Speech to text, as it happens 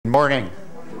Morning.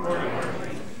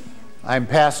 I'm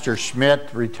Pastor Schmidt,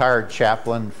 retired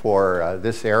chaplain for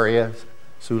this area,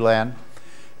 Siouxland.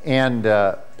 And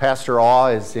Pastor Awe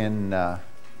is in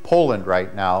Poland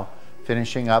right now,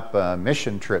 finishing up a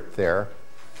mission trip there.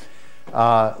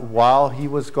 While he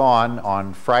was gone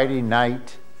on Friday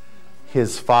night,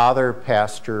 his father,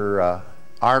 Pastor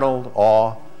Arnold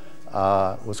Awe,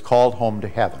 was called home to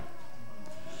heaven.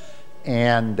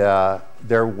 And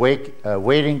they're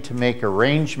waiting to make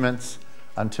arrangements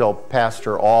until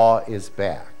Pastor Awe is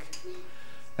back.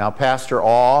 Now, Pastor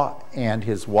Awe and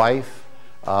his wife,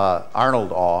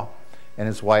 Arnold Awe, and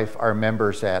his wife are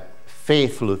members at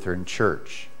Faith Lutheran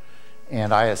Church.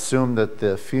 And I assume that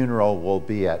the funeral will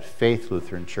be at Faith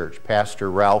Lutheran Church.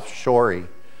 Pastor Ralph Shorey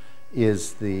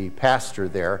is the pastor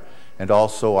there and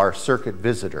also our circuit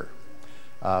visitor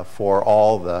for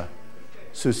all the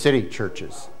Sioux City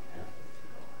churches.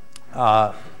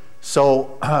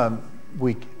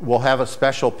 We will have a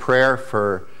special prayer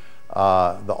for the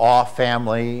Awe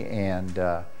family,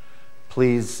 and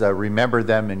please remember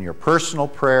them in your personal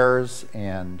prayers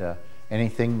and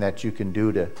anything that you can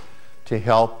do to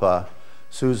help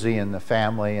Susie and the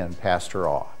family and Pastor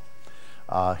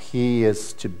Awe. He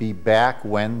is to be back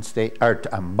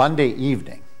Monday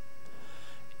evening,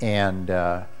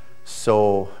 and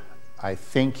so I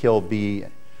think he'll be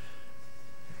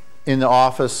in the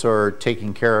office or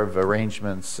taking care of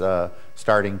arrangements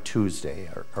starting Tuesday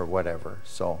or whatever.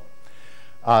 So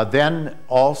then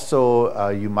also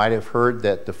you might have heard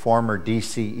that the former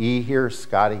DCE here,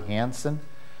 Scotty Hansen,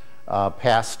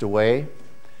 passed away,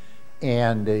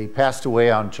 and he passed away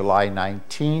on July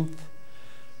 19th.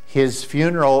 His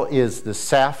funeral is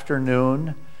this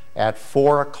afternoon at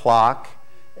 4 o'clock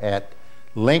at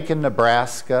Lincoln,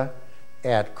 Nebraska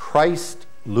at Christ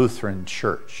Lutheran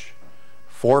Church.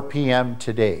 4 p.m.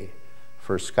 today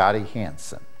for Scotty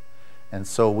Hansen. And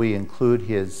so we include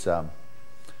his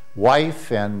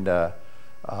wife and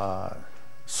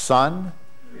son,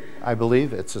 I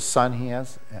believe it's a son he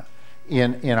has,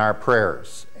 in our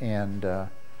prayers. And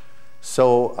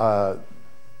so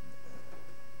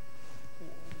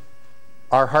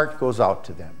our heart goes out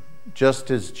to them,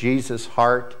 just as Jesus'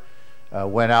 heart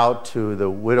went out to the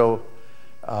widow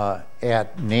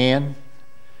at Nain,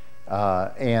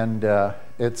 and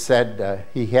it said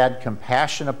he had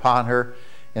compassion upon her.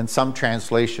 In some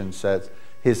translation says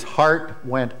his heart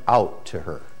went out to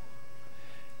her.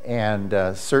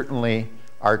 And certainly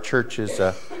our church is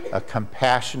a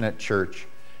compassionate church,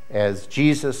 as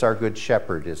Jesus, our good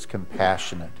shepherd, is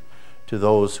compassionate to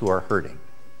those who are hurting.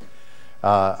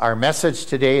 Our message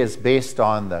today is based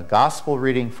on the gospel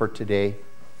reading for today,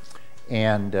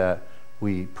 and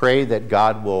we pray that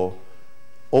God will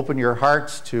open your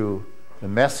hearts to the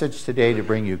message today to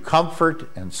bring you comfort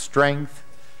and strength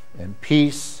and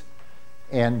peace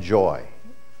and joy.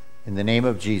 In the name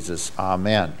of Jesus,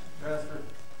 amen. Pastor?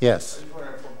 Yes?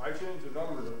 I changed the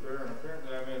numbers up there, and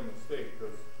apparently I made a mistake,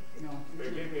 because they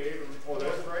gave me 8. Oh,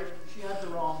 that's right? She had the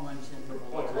wrong ones in the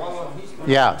Oh, the wrong one?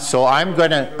 Yeah, so I'm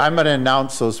gonna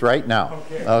announce those right now.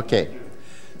 Okay.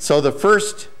 So the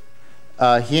first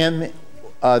hymn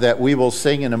that we will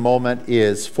sing in a moment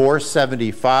is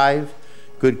 475,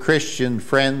 Good Christian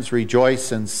Friends,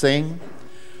 Rejoice and Sing.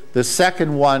 The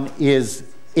second one is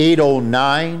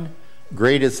 809,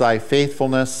 Great is Thy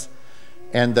Faithfulness.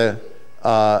 And the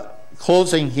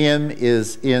closing hymn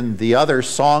is in the other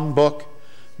songbook,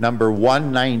 number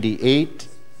 198,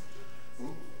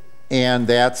 and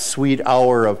that's Sweet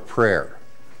Hour of Prayer.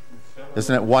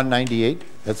 Isn't it 198?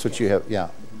 That's what you have, yeah.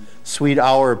 Sweet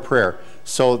Hour of Prayer.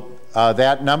 So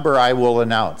that number I will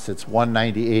announce. It's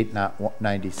 198, not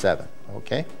 97.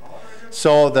 Okay?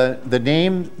 So the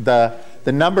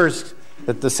numbers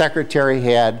that the secretary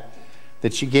had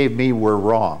that she gave me were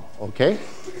wrong. Okay?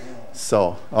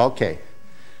 So, okay.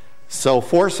 So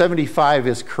 475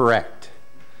 is correct.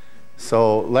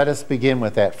 So let us begin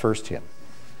with that first hymn.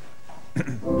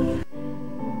 Hallelujah.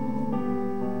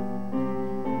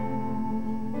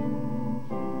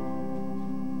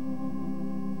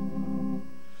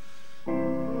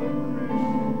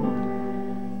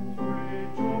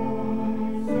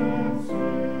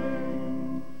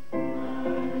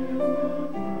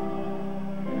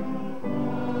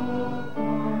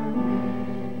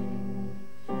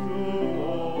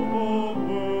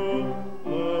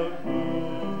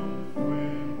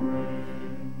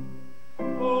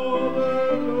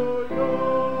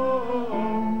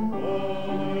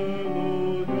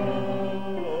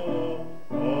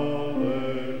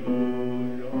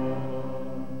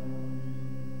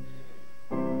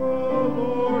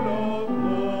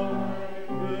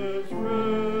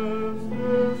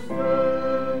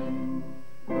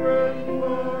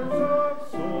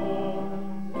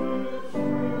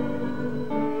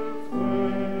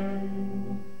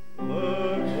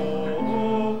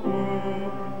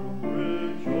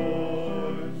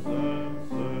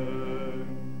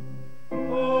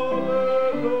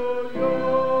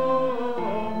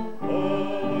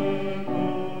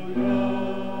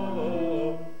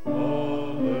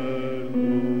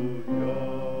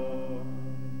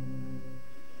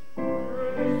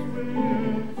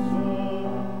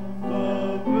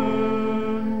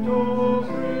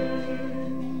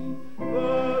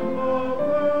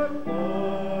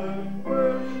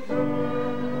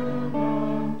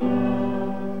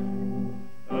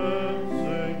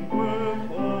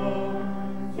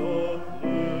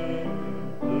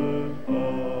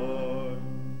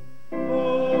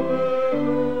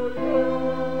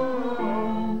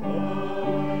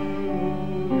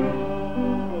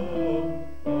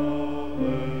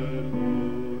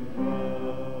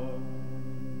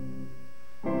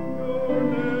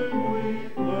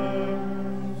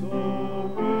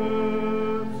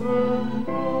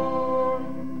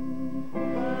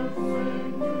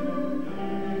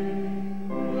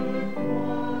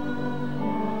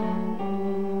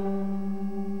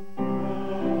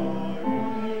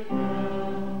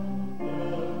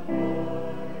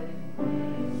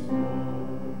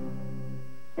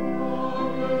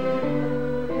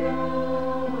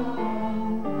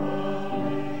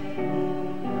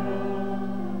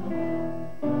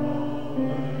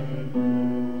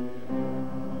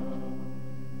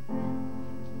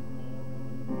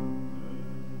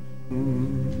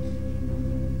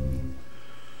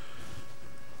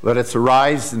 Let us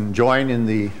arise and join in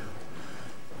the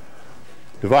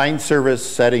Divine Service,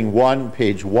 setting 1,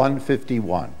 page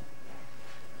 151.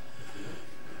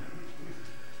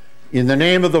 In the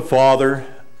name of the Father,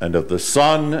 and of the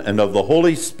Son, and of the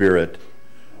Holy Spirit,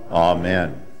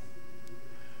 Amen.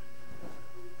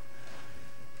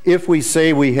 If we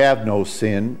say we have no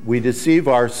sin, we deceive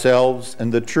ourselves,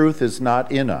 and the truth is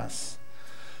not in us.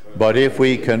 But if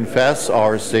we confess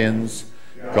our sins,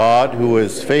 God, who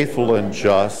is faithful and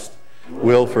just,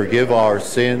 will forgive our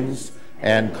sins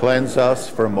and cleanse us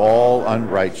from all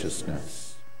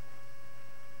unrighteousness.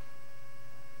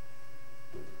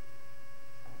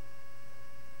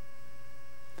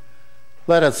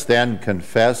 Let us then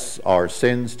confess our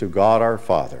sins to God our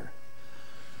Father.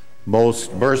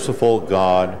 Most merciful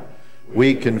God,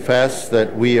 we confess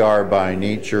that we are by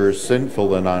nature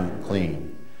sinful and unclean.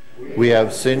 We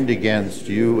have sinned against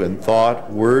you in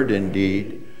thought, word, and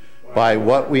deed, by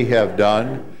what we have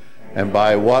done and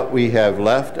by what we have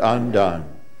left undone.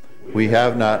 We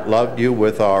have not loved you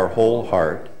with our whole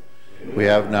heart. We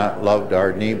have not loved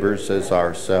our neighbors as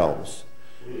ourselves.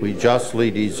 We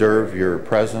justly deserve your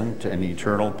present and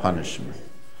eternal punishment.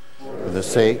 For the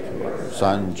sake of our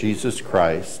Son, Jesus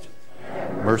Christ,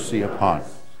 have mercy upon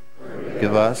us.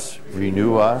 Give us,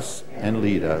 renew us, and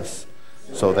lead us,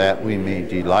 so that we may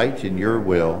delight in your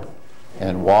will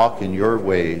and walk in your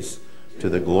ways to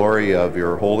the glory of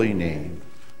your holy name.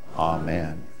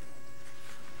 Amen.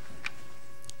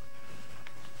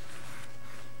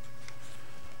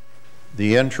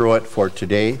 The introit for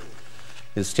today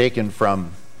is taken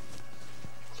from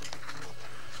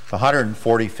the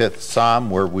 145th Psalm,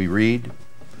 where we read,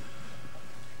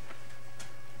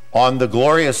 "On the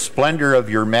glorious splendor of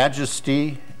your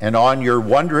majesty and on your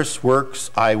wondrous works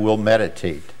I will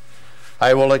meditate.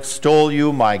 I will extol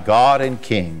you, my God and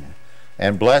King,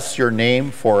 and bless your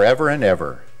name forever and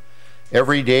ever.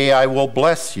 Every day I will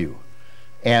bless you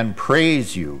and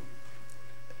praise you.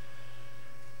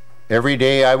 Every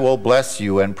day I will bless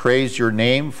you and praise your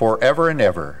name forever and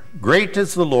ever. Great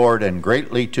is the Lord and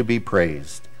greatly to be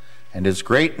praised, and his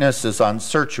greatness is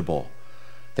unsearchable.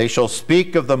 They shall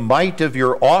speak of the might of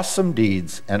your awesome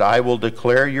deeds, and I will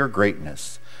declare your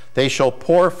greatness. They shall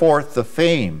pour forth the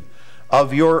fame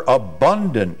of your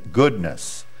abundant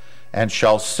goodness, and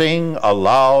shall sing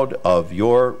aloud of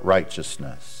your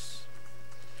righteousness."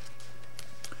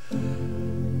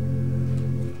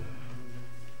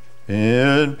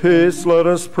 In peace let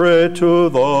us pray to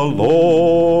the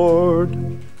Lord.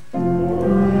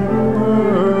 Mercy.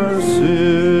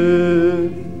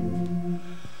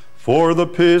 For the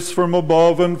peace from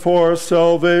above and for our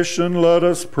salvation, let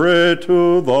us pray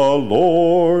to the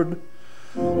Lord.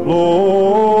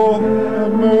 Lord,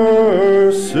 have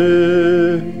mercy.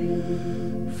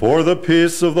 For the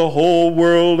peace of the whole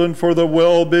world and for the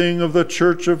well-being of the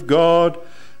Church of God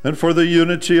and for the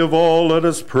unity of all, let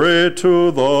us pray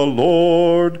to the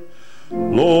Lord.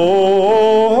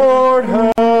 Lord,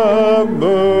 have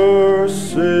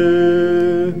mercy.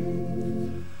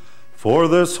 For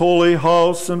this holy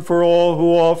house and for all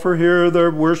who offer here their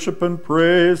worship and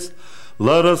praise,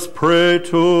 let us pray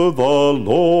to the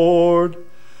Lord.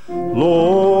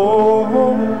 Lord,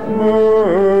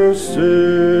 mercy.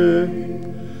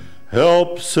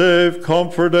 Help, save,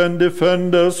 comfort, and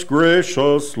defend us,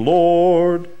 gracious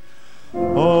Lord.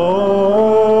 Amen.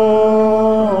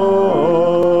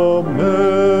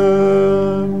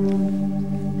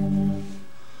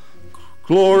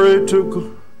 Glory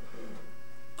to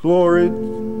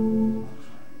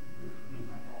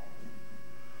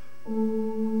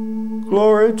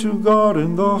Glory to God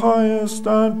in the highest,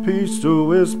 and peace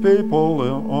to his people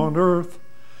on earth.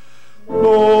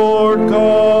 Lord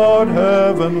God,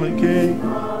 heavenly King,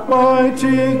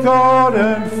 mighty God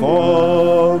and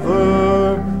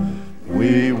Father,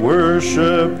 we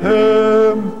worship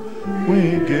him,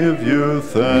 we give you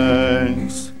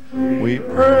thanks, we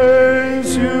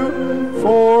praise you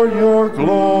for your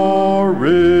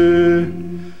glory.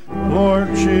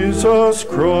 Lord Jesus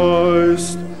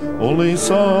Christ, only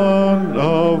Son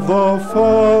of the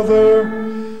Father,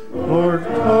 Lord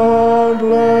God,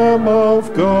 Lamb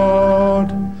of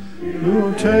God,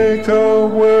 you take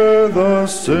away the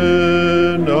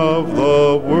sin of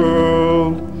the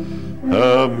world.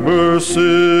 Have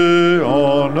mercy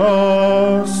on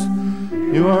us.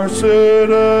 You are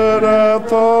seated at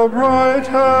the right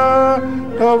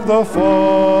hand of the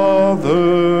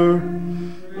Father.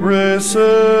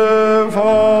 Receive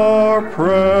our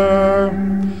prayer.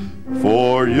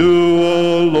 For you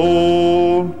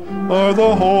alone are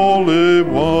the Holy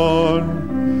One.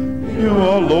 You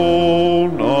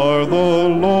alone are the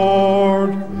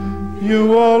Lord.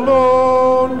 You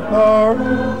alone are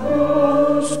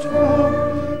most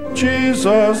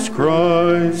Jesus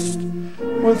Christ,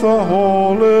 with the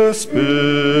Holy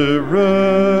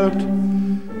Spirit,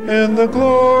 in the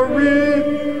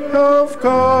glory of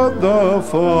God the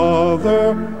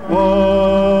Father. Amen.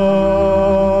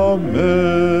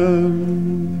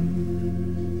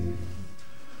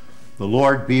 The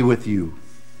Lord be with you.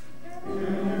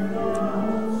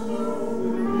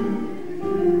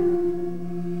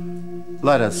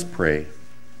 Let us pray.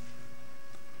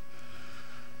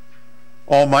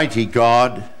 Almighty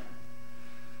God,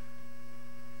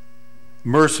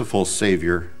 merciful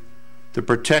Savior, the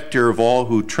protector of all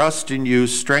who trust in you,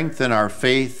 strengthen our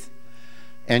faith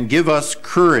and give us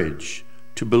courage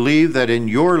to believe that in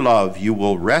your love you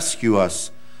will rescue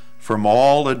us from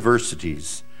all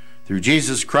adversities. Through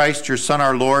Jesus Christ, your Son,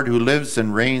 our Lord, who lives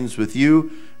and reigns with you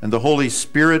and the Holy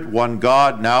Spirit, one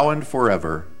God, now and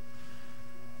forever.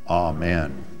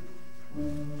 Amen.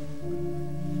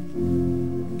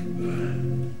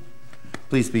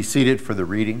 Please be seated for the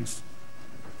readings.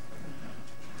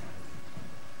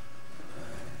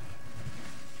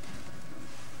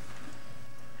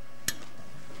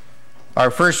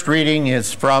 Our first reading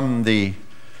is from the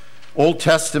Old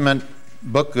Testament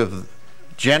book of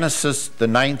Genesis, the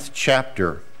 9th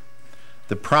chapter,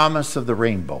 the promise of the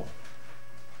rainbow.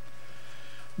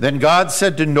 Then God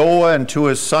said to Noah and to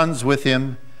his sons with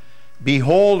him,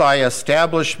 "Behold, I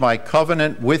establish my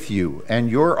covenant with you and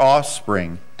your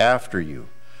offspring after you,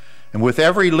 and with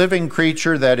every living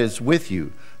creature that is with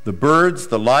you, the birds,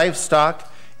 the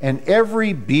livestock, and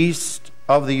every beast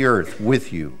of the earth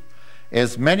with you,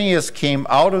 as many as came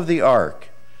out of the ark.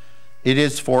 It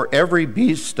is for every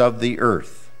beast of the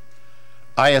earth.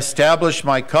 I establish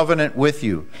my covenant with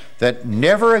you, that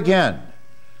never again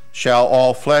shall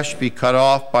all flesh be cut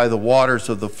off by the waters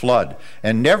of the flood,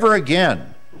 and never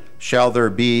again shall there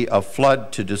be a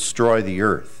flood to destroy the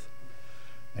earth."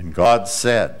 And God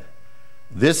said,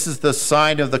 "This is the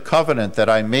sign of the covenant that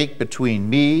I make between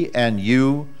me and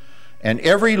you and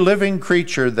every living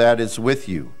creature that is with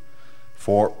you,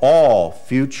 for all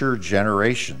future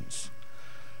generations.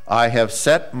 I have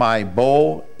set my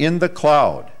bow in the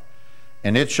cloud,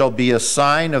 and it shall be a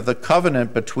sign of the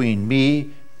covenant between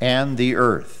me and the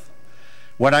earth.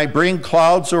 When I bring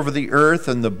clouds over the earth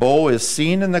and the bow is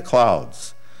seen in the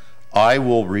clouds, I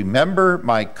will remember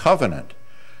my covenant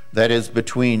that is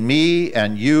between me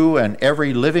and you and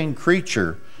every living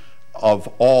creature of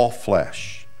all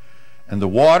flesh. And the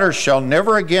water shall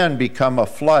never again become a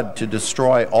flood to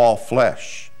destroy all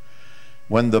flesh.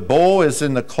 When the bow is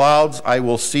in the clouds, I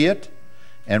will see it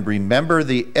and remember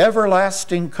the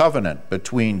everlasting covenant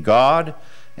between God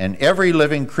and every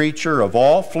living creature of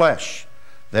all flesh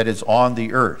that is on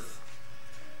the earth."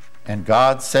 And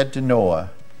God said to Noah,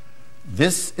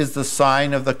 "This is the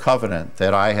sign of the covenant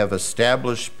that I have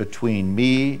established between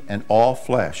me and all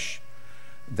flesh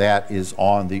that is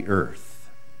on the earth."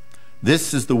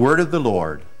 This is the word of the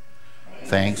Lord.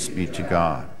 Thanks be to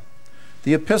God.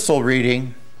 The epistle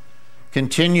reading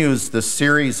continues the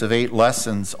series of 8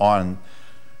 lessons on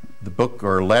the book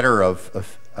or letter of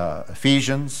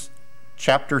Ephesians,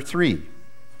 chapter 3.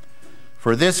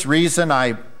 "For this reason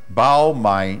I bow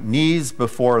my knees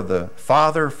before the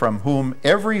Father, from whom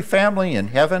every family in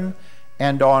heaven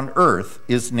and on earth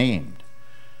is named,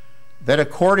 that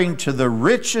according to the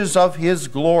riches of his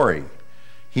glory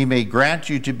he may grant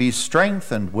you to be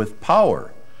strengthened with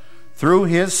power through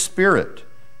his Spirit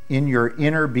in your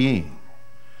inner being,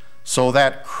 so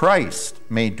that Christ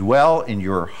may dwell in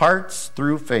your hearts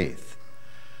through faith,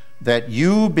 that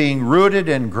you, being rooted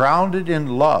and grounded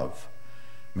in love,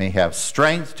 may have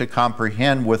strength to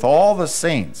comprehend with all the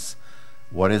saints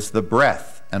what is the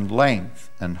breadth and length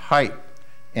and height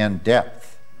and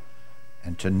depth,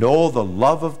 and to know the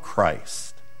love of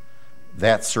Christ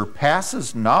that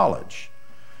surpasses knowledge,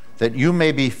 that you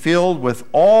may be filled with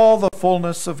all the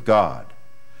fullness of God.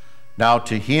 Now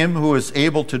to him who is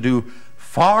able to do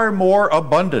far more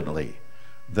abundantly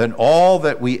than all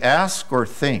that we ask or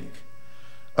think,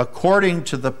 according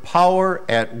to the power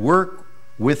at work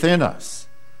within us,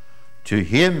 to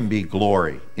him be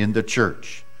glory in the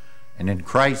church and in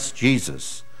Christ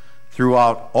Jesus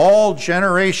throughout all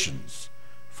generations,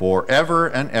 forever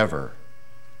and ever.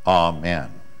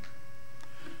 Amen."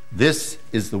 This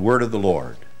is the word of the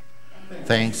Lord.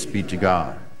 Thanks be to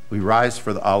God. We rise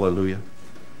for the Alleluia.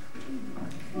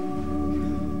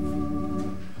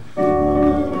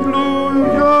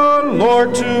 Hallelujah,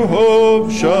 Lord, to whom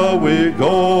shall we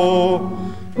go?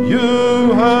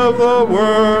 You have the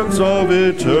words of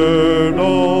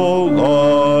eternal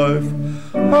life.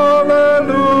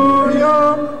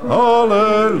 Hallelujah,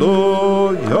 hallelujah.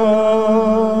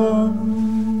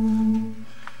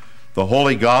 The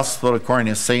Holy Gospel according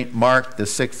to St. Mark, the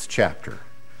 6th chapter.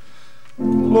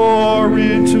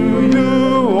 Glory to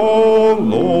you, O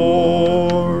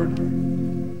Lord.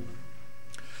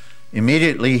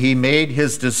 Immediately he made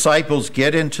his disciples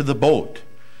get into the boat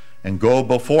and go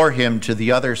before him to the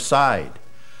other side,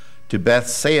 to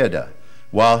Bethsaida,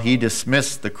 while he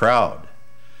dismissed the crowd.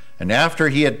 And after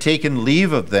he had taken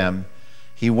leave of them,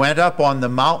 he went up on the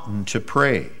mountain to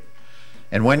pray.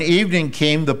 And when evening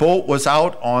came, the boat was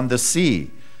out on the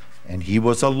sea, and he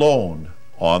was alone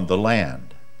on the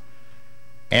land.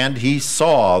 And he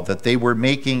saw that they were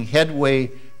making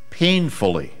headway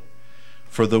painfully,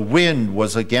 for the wind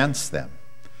was against them.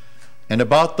 And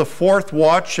about the 4th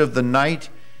watch of the night,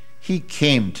 he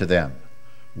came to them,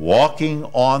 walking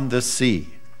on the sea.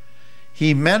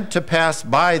 He meant to pass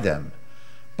by them,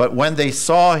 but when they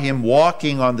saw him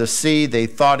walking on the sea, they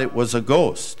thought it was a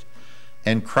ghost,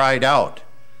 and cried out,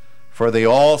 for they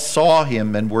all saw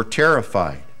him and were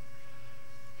terrified.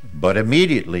 But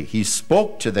immediately he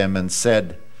spoke to them and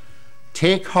said,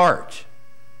 "Take heart,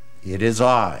 it is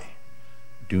I.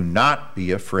 Do not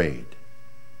be afraid."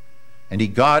 And he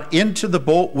got into the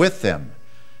boat with them,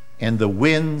 and the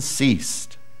wind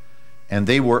ceased, and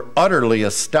they were utterly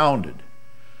astounded,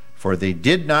 for they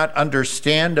did not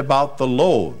understand about the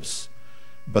loaves,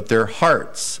 but their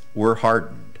hearts were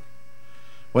hardened.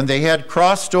 When they had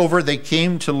crossed over, they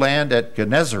came to land at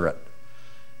Gennesaret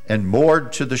and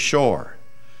moored to the shore.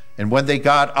 And when they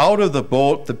got out of the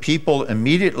boat, the people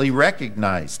immediately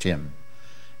recognized him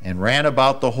and ran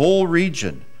about the whole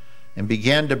region and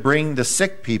began to bring the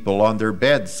sick people on their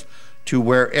beds to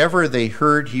wherever they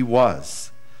heard he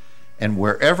was. And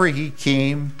wherever he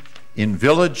came, in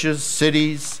villages,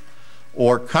 cities,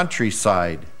 or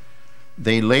countryside,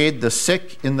 they laid the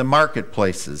sick in the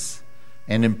marketplaces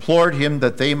and implored him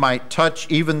that they might touch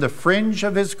even the fringe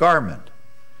of his garment.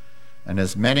 And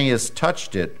as many as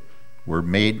touched it were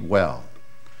made well.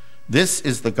 This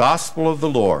is the gospel of the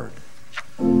Lord.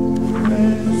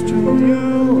 Praise to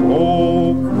you,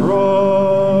 O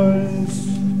Christ.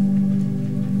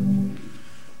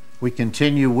 We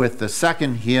continue with the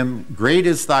second hymn, Great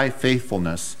is Thy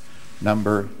Faithfulness,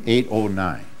 number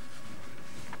 809.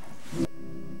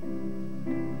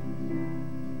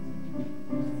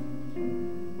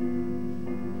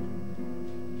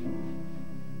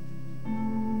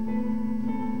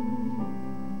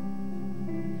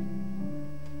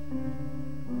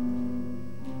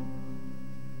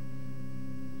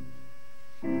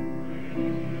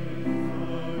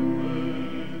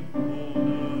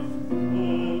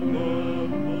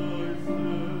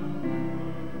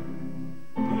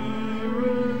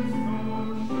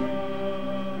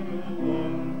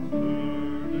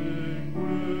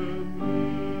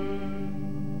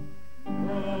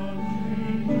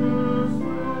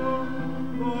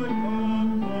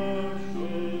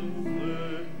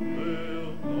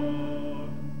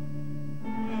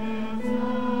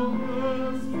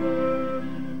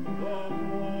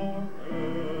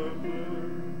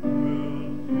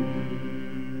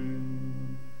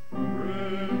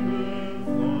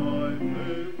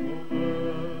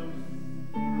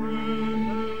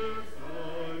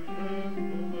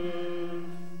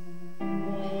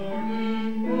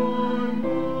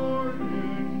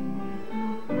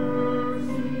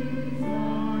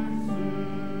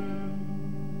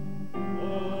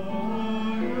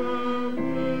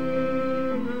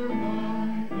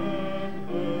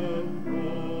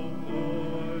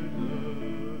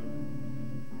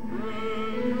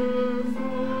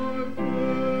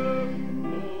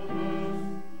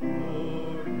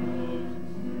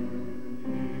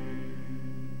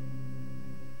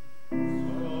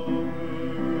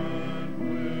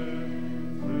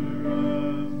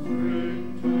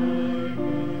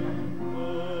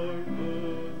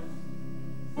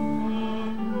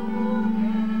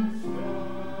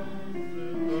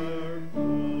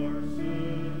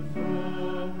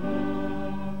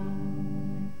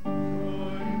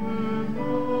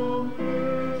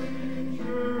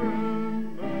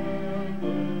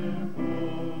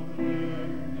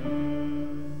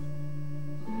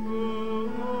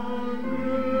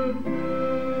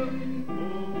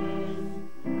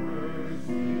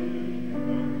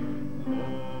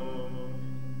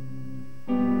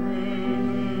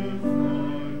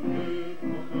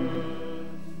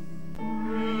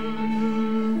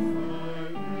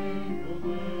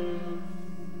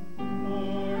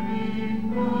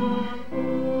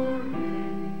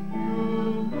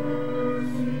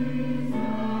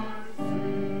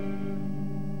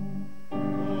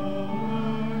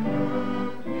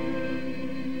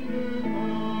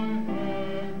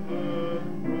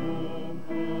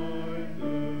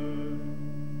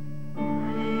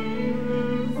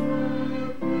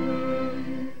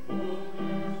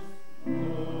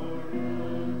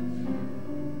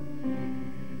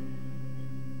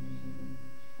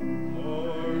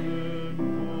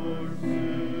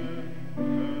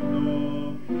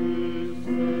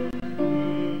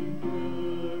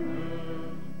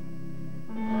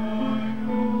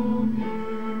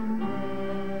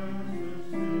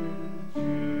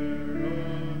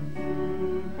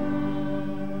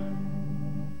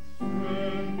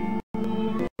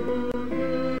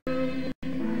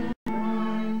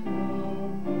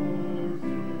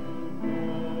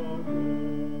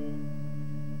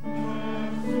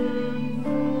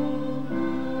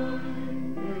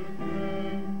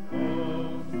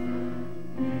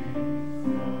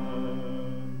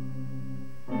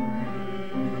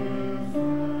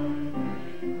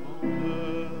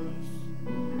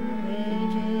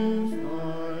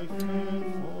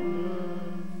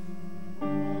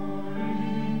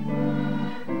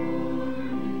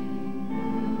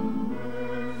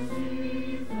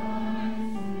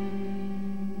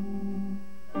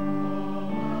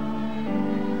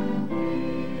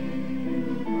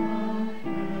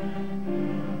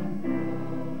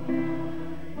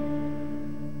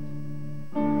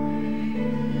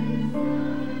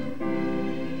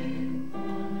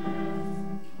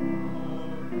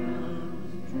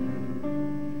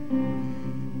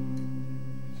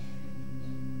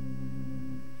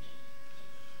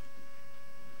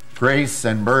 Grace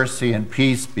and mercy and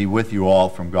peace be with you all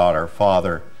from God our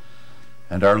Father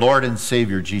and our Lord and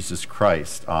Savior Jesus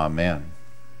Christ. Amen.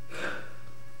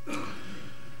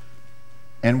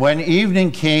 And when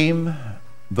evening came,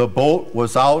 the boat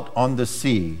was out on the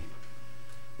sea,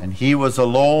 and he was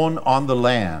alone on the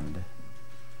land.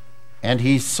 And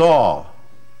he saw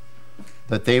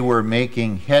that they were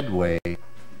making headway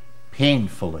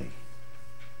painfully,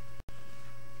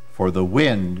 for the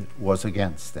wind was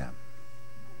against them.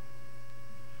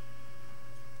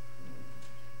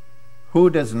 Who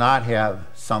does not have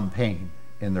some pain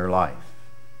in their life?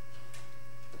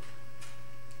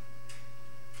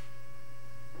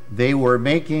 They were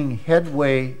making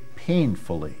headway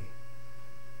painfully.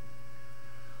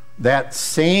 That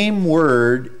same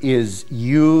word is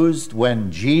used when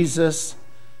Jesus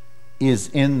is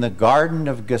in the Garden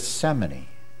of Gethsemane.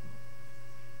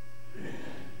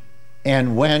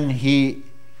 And when he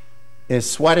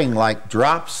is sweating like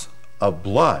drops of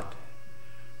blood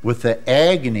with the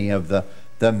agony of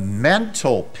the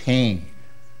mental pain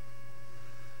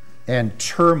and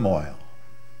turmoil,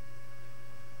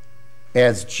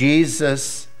 as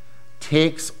Jesus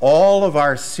takes all of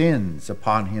our sins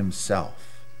upon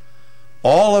himself,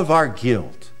 all of our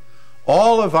guilt,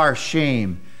 all of our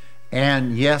shame,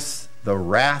 and yes, the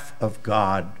wrath of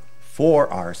God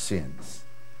for our sins,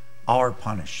 our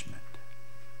punishment.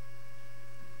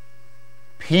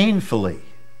 Painfully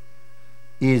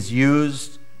is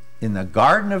used in the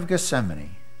Garden of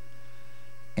Gethsemane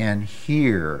and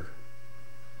here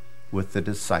with the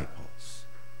disciples.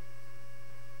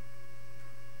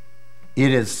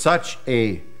 It is such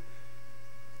a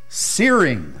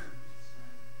searing,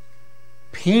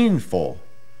 painful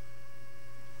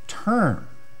term.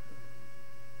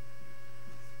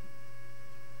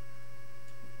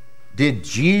 Did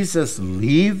Jesus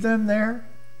leave them there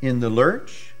in the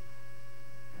lurch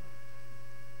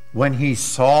when he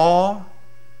saw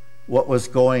what was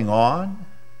going on?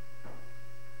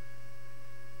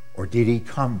 Or did he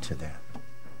come to them?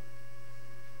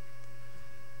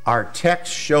 Our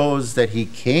text shows that he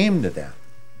came to them.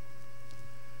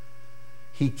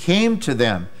 He came to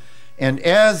them, and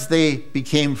as they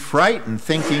became frightened,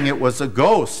 thinking it was a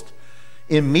ghost,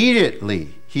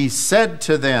 immediately he said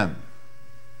to them,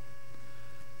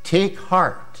 "Take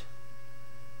heart,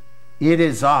 it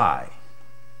is I.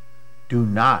 Do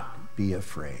not be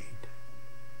afraid."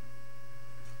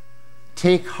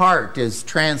 Take heart is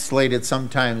translated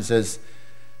sometimes as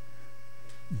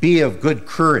be of good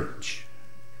courage.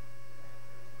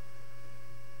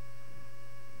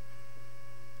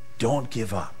 Don't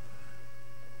give up.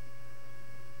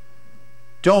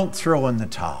 Don't throw in the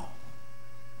towel.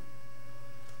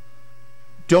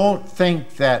 Don't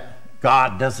think that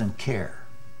God doesn't care.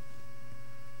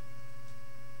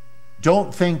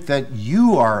 Don't think that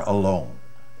you are alone.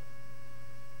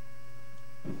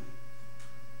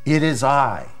 It is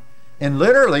I. And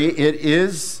literally, it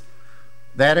is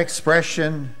that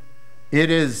expression, it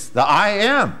is the I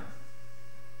am.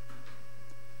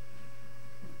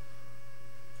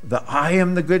 The I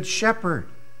am the good shepherd.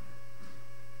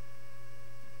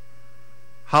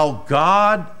 How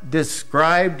God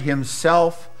described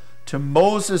himself to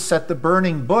Moses at the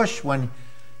burning bush when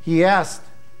he asked,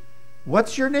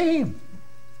 "What's your name?"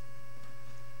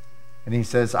 And he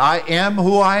says, "I am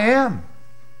who I am."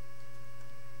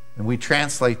 And we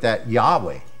translate that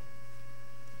Yahweh.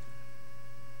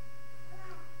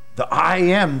 The I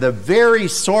am, the very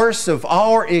source of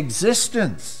our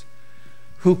existence,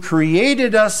 who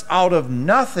created us out of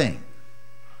nothing.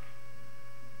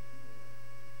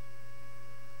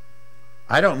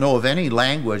 I don't know of any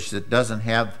language that doesn't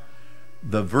have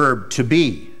the verb to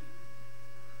be,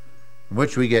 in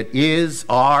which we get is,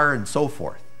 are, and so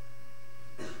forth.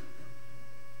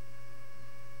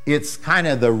 It's kind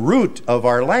of the root of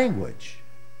our language.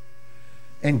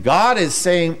 And God is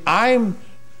saying, I'm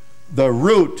the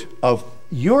root of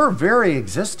your very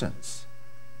existence.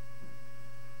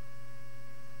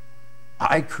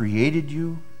 I created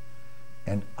you,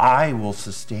 and I will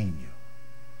sustain you.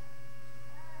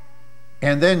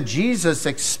 And then Jesus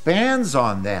expands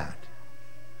on that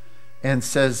and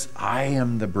says, I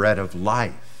am the bread of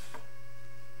life.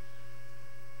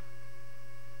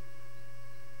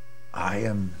 I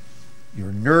am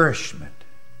your nourishment,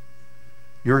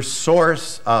 your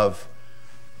source of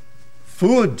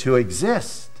food to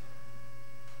exist.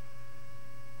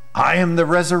 I am the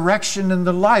resurrection and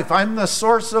the life. I'm the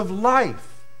source of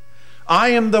life. I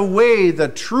am the way, the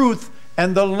truth,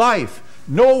 and the life.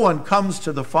 No one comes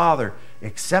to the Father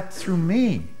except through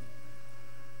me,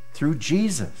 through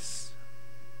Jesus.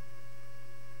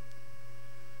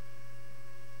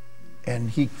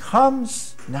 And he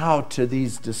comes now to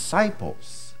these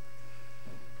disciples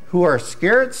who are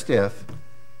scared stiff,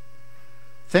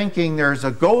 thinking there's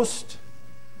a ghost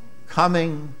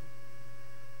coming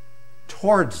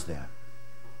towards them.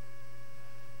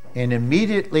 And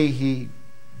immediately he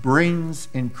brings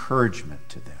encouragement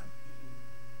to them.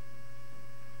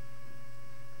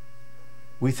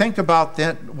 We think about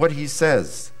then what he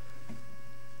says,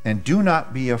 and do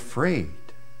not be afraid.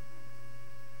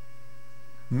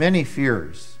 Many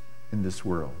fears in this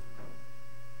world.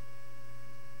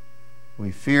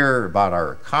 We fear about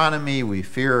our economy, we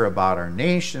fear about our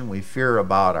nation, we fear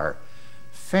about our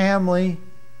family,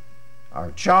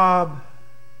 our job.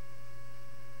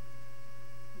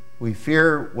 We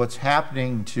fear what's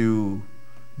happening to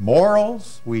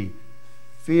morals. We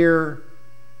fear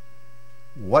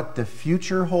what the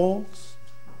future holds.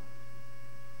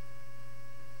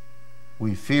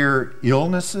 We fear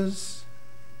illnesses.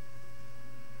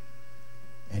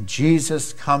 And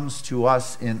Jesus comes to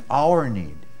us in our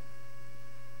need.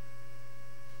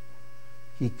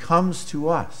 He comes to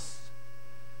us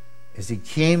as he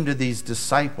came to these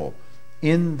disciples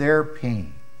in their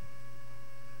pain.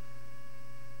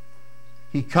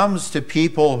 He comes to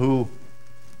people who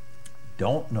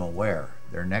don't know where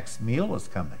their next meal is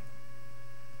coming.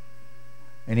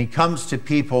 And he comes to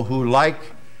people who, like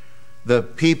the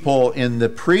people in the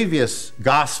previous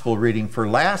gospel reading for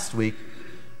last week,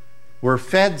 were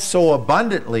fed so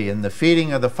abundantly in the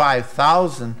feeding of the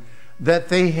 5,000 that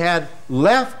they had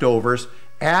leftovers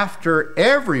after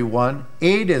everyone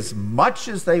ate as much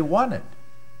as they wanted.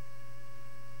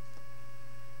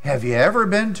 Have you ever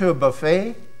been to a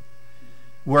buffet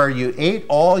where you ate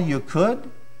all you could?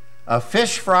 A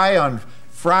fish fry on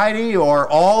Friday, or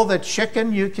all the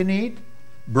chicken you can eat,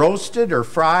 roasted or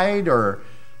fried or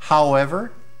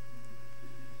however,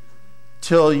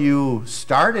 till you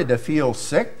started to feel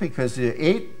sick because you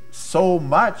ate so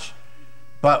much.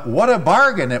 But what a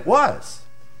bargain it was.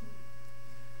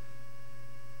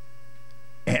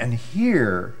 And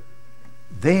here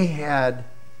they had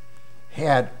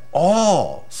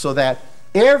all, so that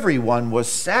everyone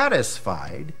was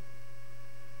satisfied,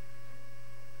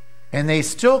 and they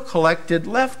still collected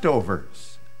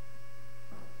leftovers.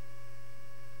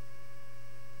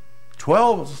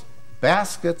 12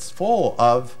 baskets full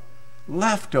of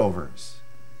leftovers.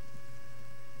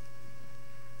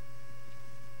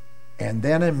 And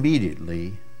then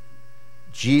immediately,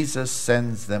 Jesus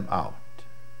sends them out.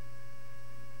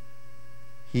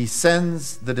 He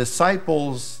sends the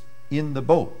disciples in the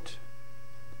boat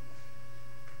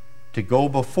to go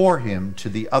before him to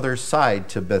the other side,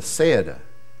 to Bethsaida.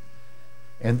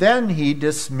 And then he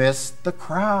dismissed the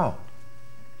crowd.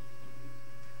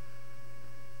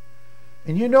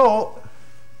 And you know,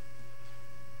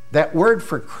 that word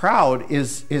for crowd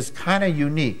is kind of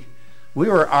unique. We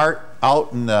were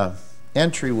out in the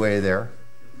entryway there.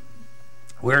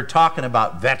 We were talking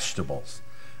about vegetables,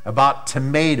 about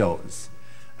tomatoes,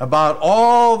 about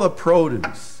all the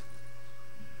produce.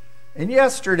 And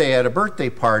yesterday at a birthday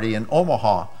party in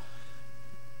Omaha,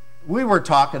 we were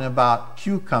talking about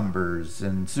cucumbers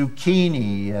and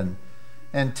zucchini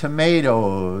and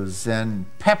tomatoes and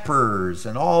peppers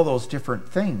and all those different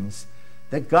things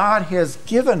that God has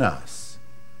given us.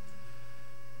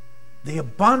 The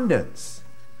abundance.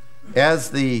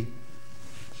 As the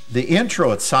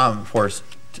intro at Psalm for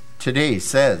today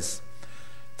says,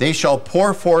 they shall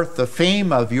pour forth the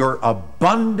fame of your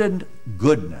abundant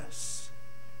goodness.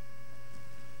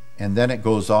 And then it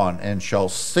goes on, and shall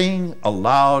sing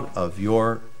aloud of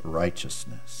your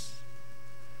righteousness.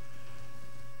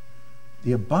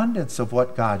 The abundance of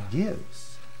what God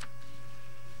gives.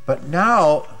 But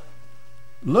now,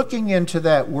 looking into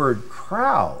that word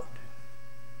crowd,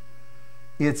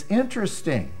 it's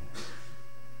interesting.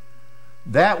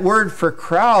 That word for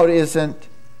crowd isn't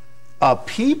a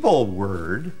people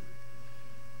word,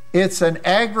 it's an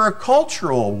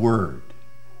agricultural word.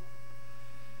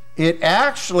 It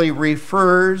actually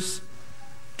refers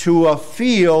to a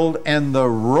field and the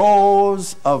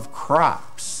rows of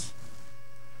crops.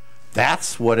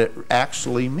 That's what it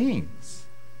actually means.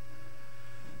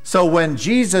 So when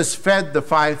Jesus fed the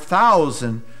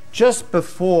 5,000, just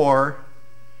before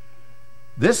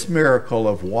this miracle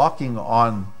of walking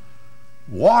on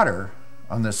water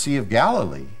on the Sea of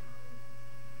Galilee,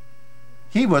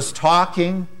 he was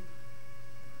talking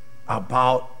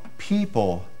about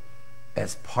people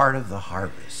as part of the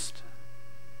harvest.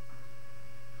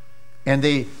 And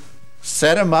they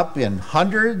set them up in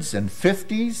hundreds and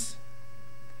fifties,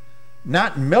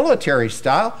 not military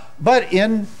style, but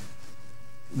in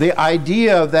the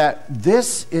idea that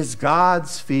this is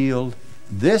God's field,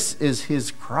 this is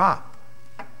his crop.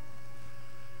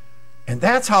 And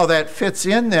that's how that fits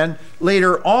in then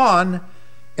later on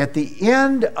at the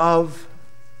end of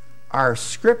our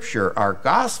scripture, our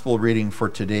gospel reading for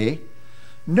today.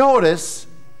 Notice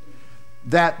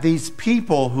that these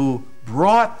people who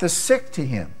brought the sick to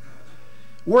him,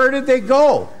 where did they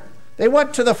go? They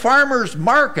went to the farmer's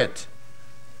market.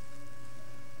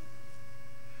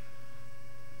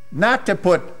 Not to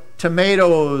put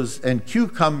tomatoes and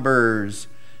cucumbers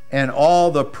and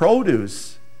all the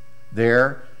produce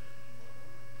there,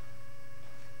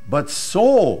 but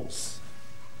souls.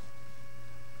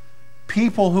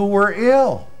 People who were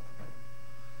ill.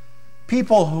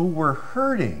 People who were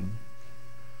hurting,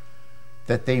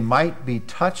 that they might be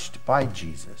touched by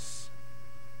Jesus.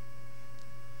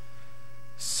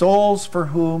 Souls for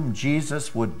whom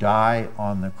Jesus would die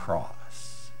on the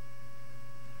cross.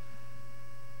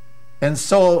 And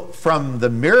so from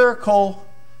the miracle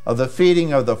of the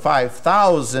feeding of the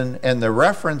 5,000 and the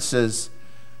references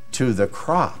to the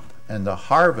crop and the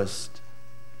harvest,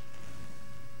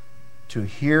 to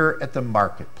here at the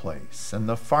marketplace and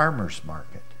the farmer's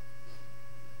market,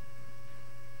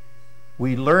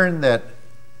 we learn that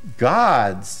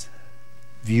God's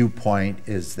viewpoint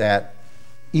is that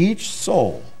each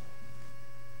soul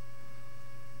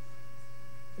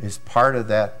is part of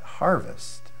that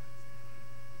harvest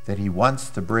that he wants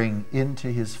to bring into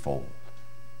his fold.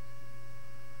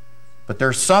 But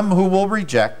there's some who will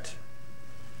reject,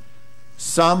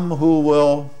 some who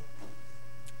will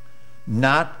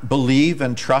not believe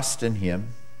and trust in him.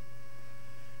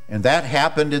 And that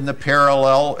happened in the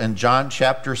parallel in John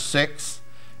chapter 6,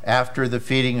 after the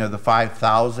feeding of the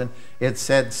 5,000. It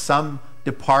said some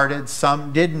departed,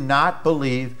 some did not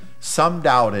believe, some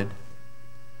doubted,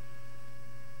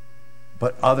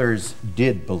 but others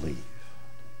did believe.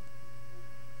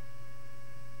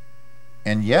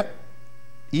 And yet,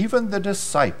 even the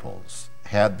disciples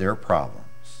had their problems.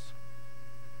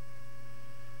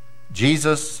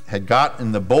 Jesus had got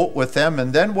in the boat with them,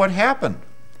 and then what happened?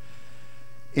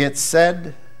 It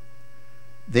said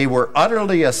they were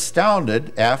utterly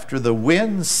astounded after the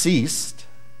wind ceased,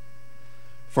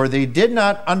 for they did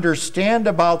not understand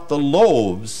about the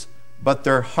loaves, but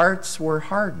their hearts were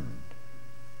hardened.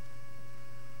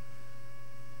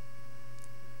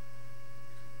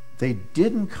 They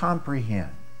didn't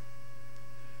comprehend.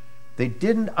 They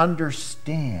didn't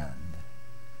understand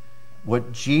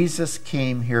what Jesus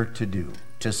came here to do,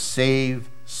 to save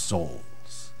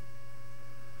souls,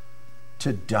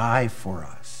 to die for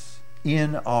us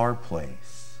in our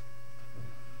place,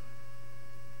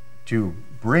 to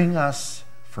bring us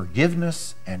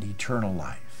forgiveness and eternal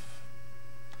life.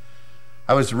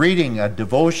 I was reading a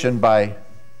devotion by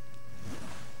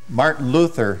Martin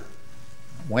Luther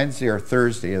Wednesday or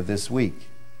Thursday of this week.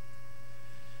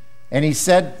 And he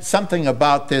said something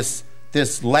about this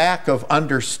lack of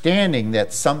understanding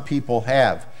that some people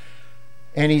have.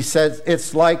 And he says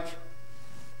it's like,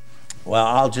 well,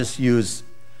 I'll just use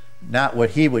not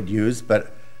what he would use,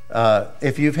 but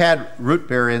if you've had root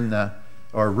beer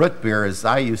or root beer as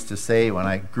I used to say when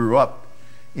I grew up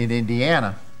in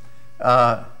Indiana,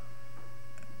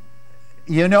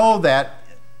 you know that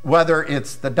whether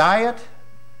it's the diet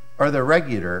or the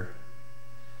regular,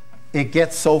 it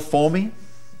gets so foamy.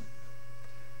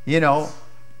 You know,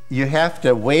 you have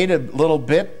to wait a little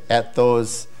bit at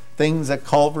those things at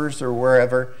Culver's or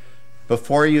wherever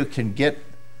before you can get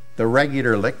the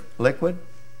regular liquid.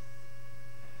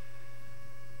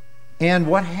 And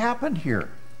what happened here?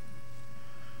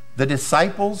 The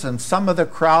disciples and some of the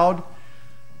crowd,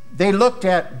 they looked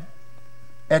at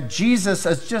Jesus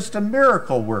as just a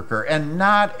miracle worker and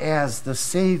not as the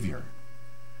Savior.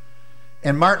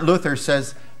 And Martin Luther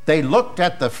says they looked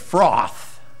at the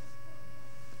froth,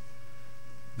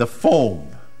 the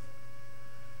foam,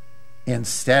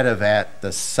 instead of at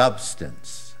the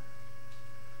substance.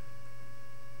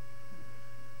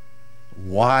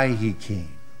 Why he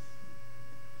came.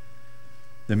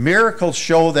 The miracles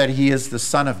show that he is the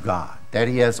Son of God, that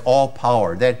he has all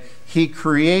power, that he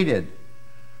created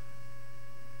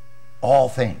all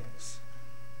things.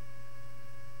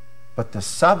 But the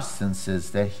substance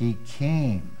is that he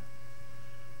came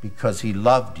because he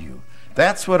loved you.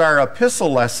 That's what our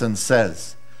epistle lesson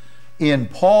says. In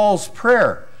Paul's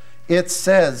prayer, it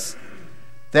says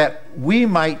that we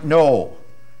might know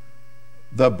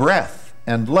the breadth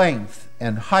and length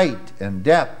and height and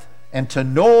depth, and to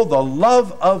know the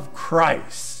love of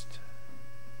Christ.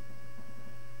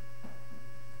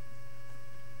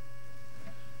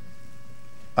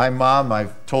 My mom,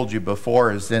 I've told you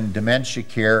before, is in dementia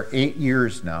care 8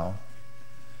 years now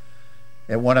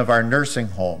at one of our nursing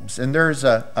homes. And there's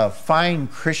a fine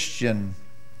Christian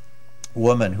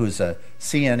woman who's a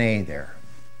CNA there.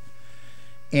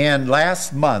 And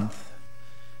last month,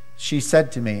 she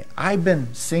said to me, I've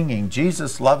been singing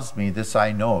Jesus Loves Me, This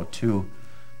I Know, to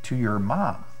your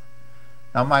mom.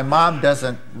 Now, my mom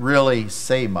doesn't really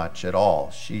say much at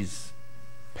all. She's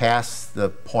past the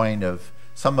point of,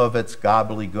 some of it's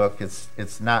gobbledygook.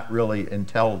 It's not really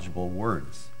intelligible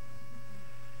words.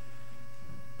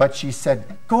 But she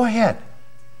said, go ahead.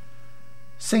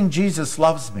 Sing Jesus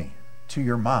Loves Me to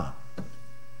your mom.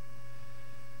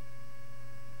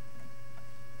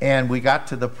 And we got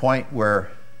to the point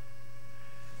where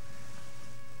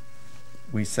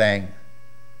we sang,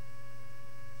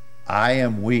 I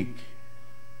am weak.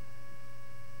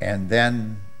 And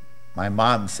then my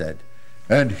mom said,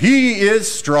 and he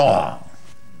is strong.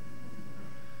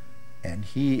 And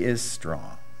he is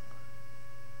strong.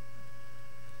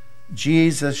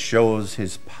 Jesus shows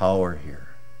his power here,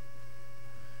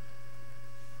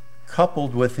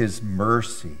 coupled with his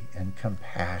mercy and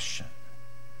compassion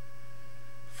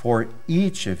for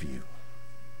each of you.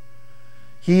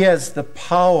 He has the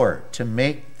power to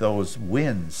make those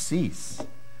winds cease.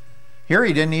 Here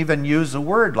he didn't even use a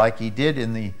word like he did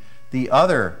in the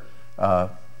other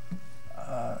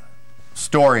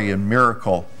story and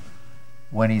miracle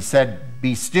when he said,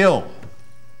 be still,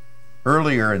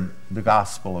 earlier in the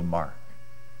Gospel of Mark.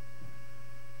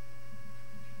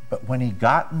 But when he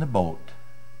got in the boat,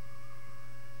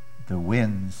 the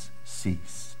winds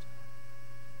ceased.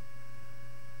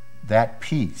 That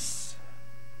peace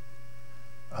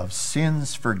of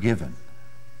sins forgiven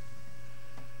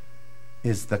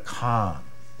is the calm,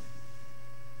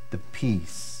 the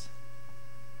peace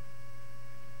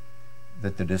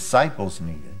that the disciples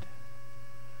needed,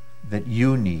 that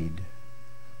you need,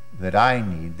 that I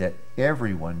need, that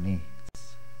everyone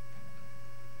needs.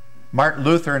 Martin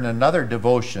Luther, in another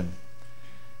devotion,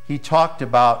 he talked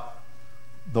about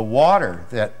the water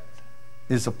that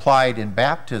is applied in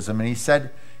baptism, and he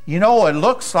said, you know, it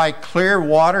looks like clear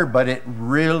water, but it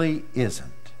really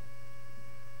isn't.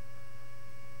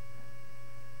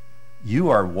 You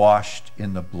are washed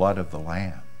in the blood of the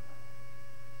Lamb.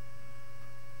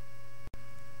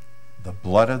 The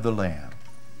blood of the Lamb.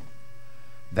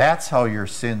 That's how your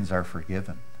sins are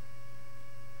forgiven.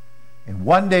 And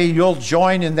one day you'll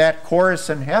join in that chorus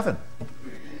in heaven,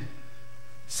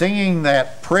 singing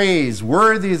that praise,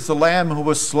 worthy is the Lamb who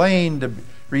was slain to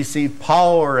receive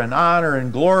power and honor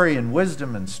and glory and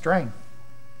wisdom and strength.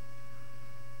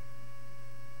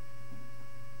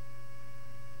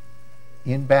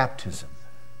 In baptism,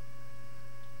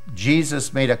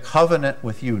 Jesus made a covenant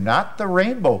with you, not the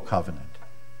rainbow covenant,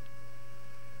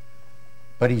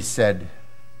 but he said,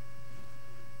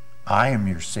 I am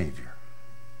your Savior.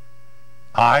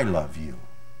 I love you.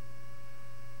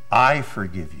 I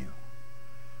forgive you.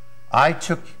 I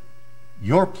took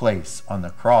your place on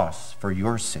the cross for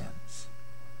your sins.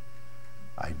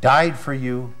 I died for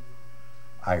you.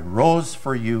 I rose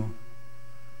for you.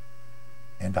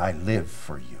 And I live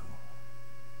for you.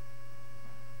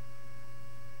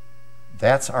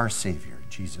 That's our Savior,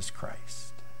 Jesus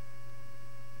Christ.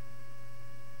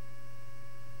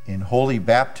 In holy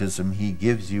baptism, he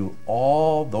gives you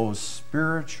all those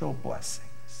spiritual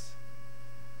blessings.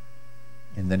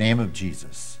 In the name of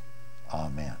Jesus,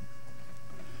 amen.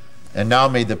 And now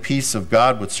may the peace of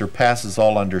God, which surpasses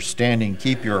all understanding,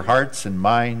 keep your hearts and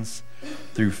minds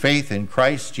through faith in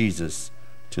Christ Jesus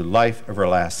to life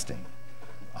everlasting.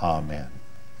 Amen.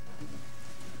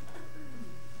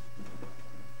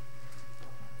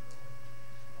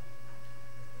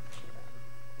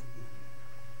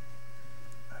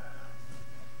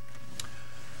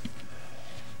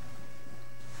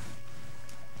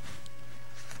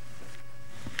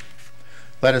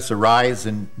 Let us arise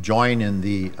and join in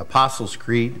the Apostles'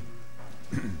 Creed.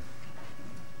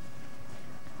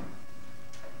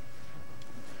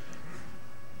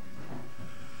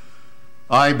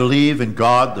 I believe in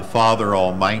God the Father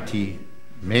Almighty,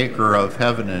 maker of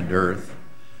heaven and earth,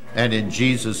 and in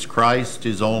Jesus Christ,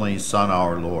 his only Son,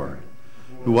 our Lord,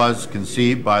 who was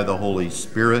conceived by the Holy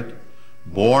Spirit,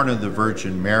 born of the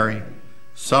Virgin Mary,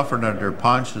 suffered under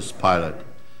Pontius Pilate,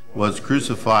 was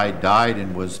crucified, died,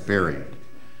 and was buried.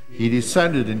 He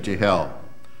descended into hell.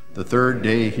 The third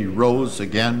day he rose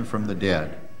again from the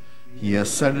dead. He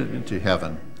ascended into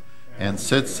heaven and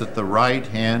sits at the right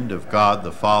hand of God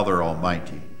the Father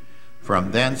Almighty.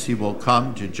 From thence he will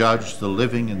come to judge the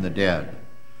living and the dead.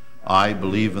 I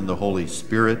believe in the Holy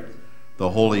Spirit, the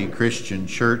holy Christian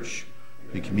Church,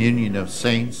 the communion of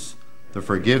saints, the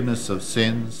forgiveness of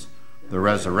sins, the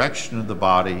resurrection of the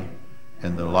body,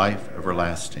 and the life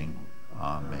everlasting.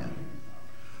 Amen.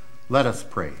 Let us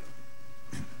pray.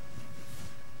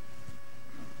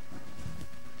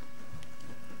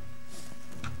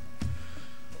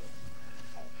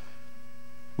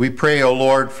 We pray, O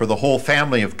Lord, for the whole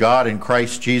family of God in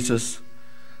Christ Jesus,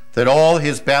 that all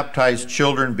his baptized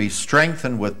children be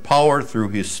strengthened with power through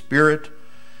his Spirit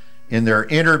in their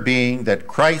inner being, that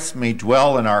Christ may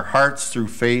dwell in our hearts through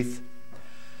faith,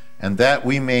 and that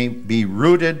we may be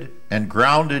rooted and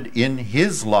grounded in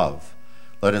his love.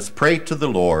 Let us pray to the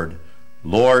Lord.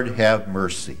 Lord, have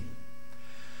mercy.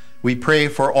 We pray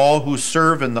for all who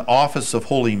serve in the office of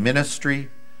holy ministry,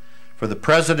 for the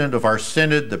president of our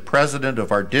synod, the president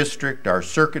of our district, our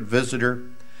circuit visitor,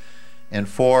 and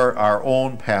for our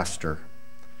own pastor.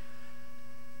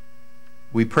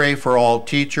 We pray for all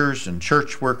teachers and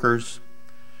church workers,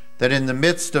 that in the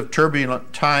midst of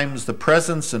turbulent times, the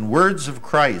presence and words of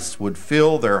Christ would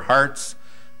fill their hearts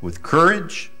with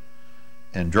courage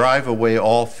and drive away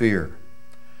all fear,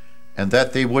 and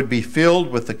that they would be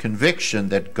filled with the conviction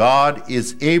that God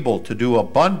is able to do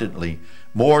abundantly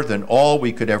more than all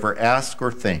we could ever ask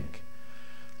or think.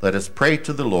 Let us pray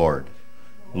to the Lord.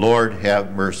 Lord,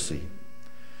 have mercy.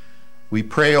 We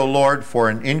pray, O Lord, for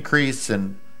an increase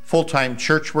in full-time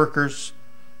church workers,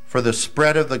 for the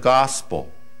spread of the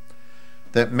gospel,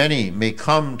 that many may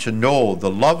come to know the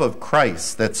love of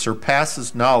Christ that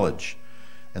surpasses knowledge,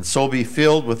 and so be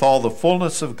filled with all the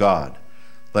fullness of God.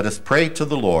 Let us pray to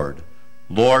the Lord.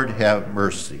 Lord, have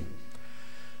mercy.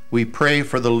 We pray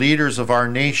for the leaders of our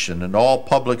nation and all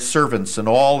public servants and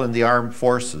all in the armed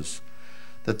forces,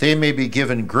 that they may be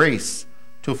given grace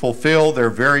to fulfill their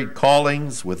varied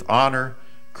callings with honor,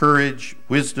 courage,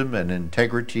 wisdom, and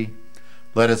integrity.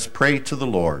 Let us pray to the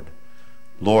Lord.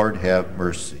 Lord, have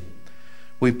mercy.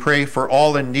 We pray for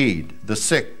all in need, the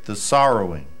sick, the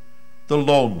sorrowing, the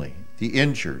lonely, the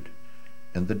injured,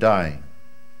 and the dying.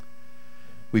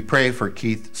 We pray for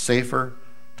Keith Safer,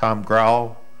 Tom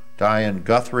Grau, Diane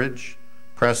Guthridge,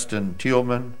 Preston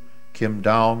Thielman, Kim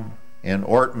Down, Ann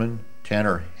Ortman,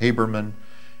 Tanner Haberman,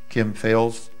 Kim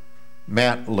Fales,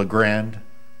 Matt LeGrand,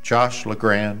 Josh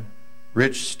LeGrand,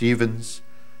 Rich Stevens,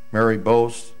 Mary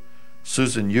Bose,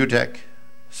 Susan Udek,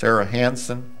 Sarah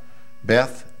Hansen,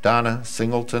 Beth Donna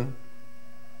Singleton,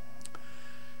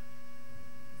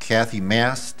 Kathy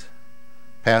Mast,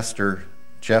 Pastor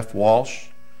Jeff Walsh,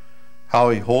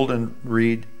 Howie Holden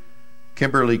Reed,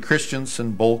 Kimberly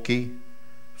Christensen Bolke,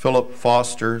 Philip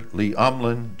Foster, Lee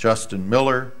Umlin, Justin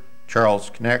Miller, Charles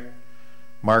Knecht,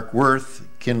 Mark Worth,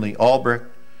 Kinley Albrecht,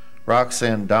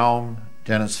 Roxanne Daum,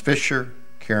 Dennis Fisher,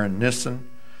 Karen Nissen,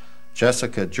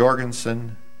 Jessica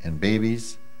Jorgensen and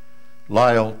babies,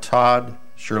 Lyle Todd,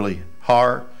 Shirley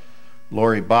Haar,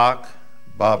 Lori Bach,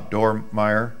 Bob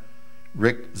Dormeyer,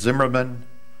 Rick Zimmerman,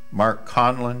 Mark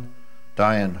Conlon,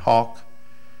 Diane Hawk,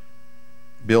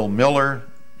 Bill Miller,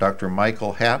 Dr.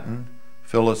 Michael Hatton,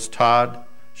 Phyllis Todd,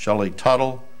 Shelley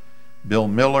Tuttle, Bill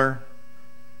Miller,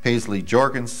 Paisley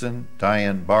Jorgensen,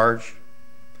 Diane Barge,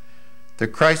 that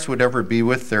Christ would ever be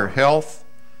with their health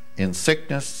in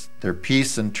sickness, their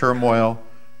peace in turmoil,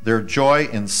 their joy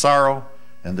in sorrow,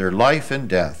 and their life in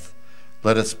death.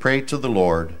 Let us pray to the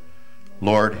Lord.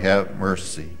 Lord, have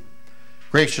mercy.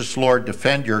 Gracious Lord,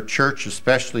 defend your church,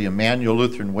 especially Emmanuel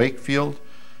Lutheran Wakefield,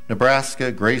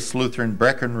 Nebraska, Grace Lutheran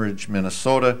Breckenridge,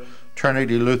 Minnesota,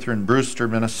 Trinity Lutheran Brewster,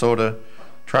 Minnesota,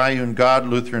 Triune God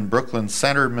Lutheran Brooklyn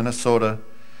Center, Minnesota,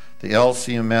 the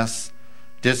LCMS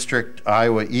District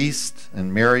Iowa East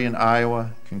and Marion,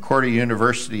 Iowa, Concordia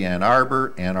University, Ann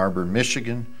Arbor,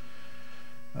 Michigan,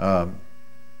 the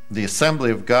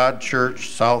Assembly of God Church,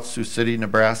 South Sioux City,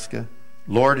 Nebraska.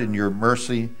 Lord, in your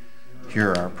mercy,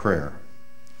 hear our prayer.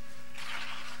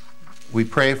 We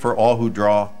pray for all who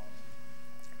draw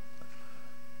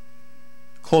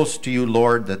close to you,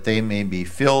 Lord, that they may be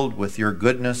filled with your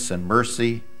goodness and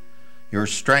mercy, your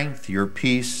strength, your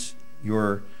peace,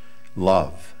 your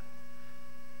love.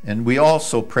 And we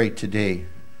also pray today,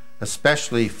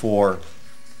 especially for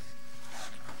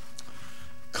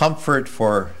comfort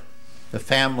for the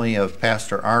family of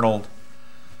Pastor Arnold,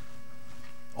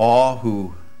 all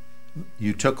who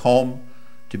you took home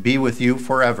to be with you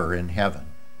forever in heaven.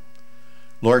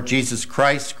 Lord Jesus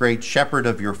Christ, great shepherd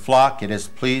of your flock, it has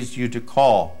pleased you to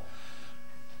call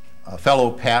a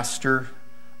fellow pastor,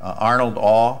 Arnold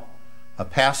Awe, a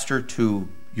pastor to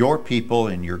your people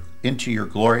into your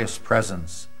glorious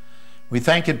presence. We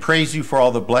thank and praise you for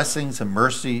all the blessings and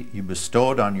mercy you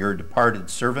bestowed on your departed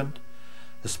servant,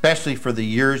 especially for the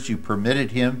years you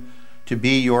permitted him to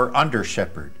be your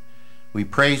under-shepherd. We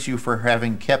praise you for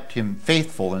having kept him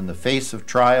faithful in the face of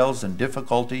trials and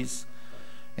difficulties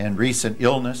and recent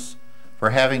illness, for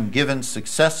having given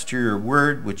success to your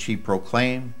word which he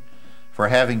proclaimed, for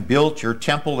having built your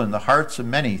temple in the hearts of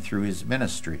many through his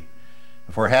ministry,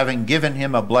 and for having given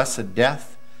him a blessed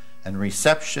death and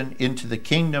reception into the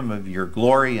kingdom of your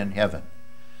glory in heaven.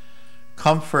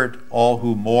 comfort all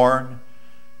who mourn,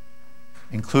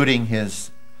 including his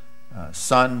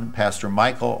son, Pastor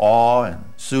Michael Awe, and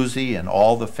Susie, and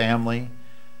all the family,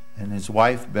 and his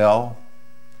wife, Belle,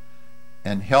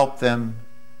 and help them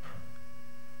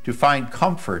to find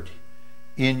comfort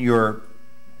in your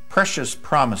precious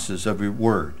promises of your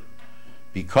word.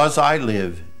 Because I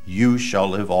live, you shall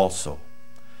live also,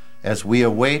 as we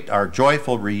await our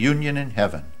joyful reunion in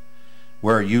heaven,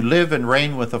 where you live and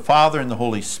reign with the Father and the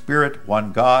Holy Spirit,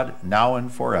 one God, now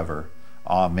and forever.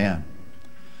 Amen.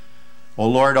 O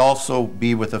Lord, also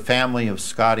be with the family of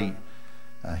Scotty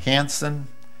Hansen,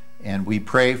 and we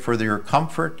pray for their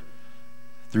comfort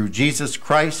through Jesus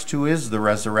Christ, who is the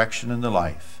resurrection and the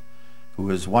life, who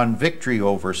has won victory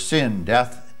over sin,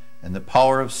 death, and the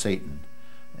power of Satan,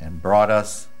 and brought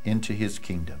us into his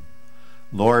kingdom.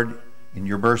 Lord, in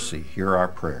your mercy, hear our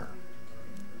prayer.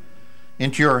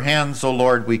 Into your hands, O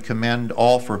Lord, we commend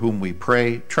all for whom we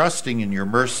pray, trusting in your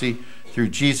mercy through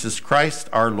Jesus Christ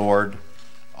our Lord.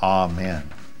 Amen.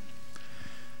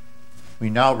 We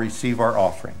now receive our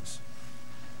offerings.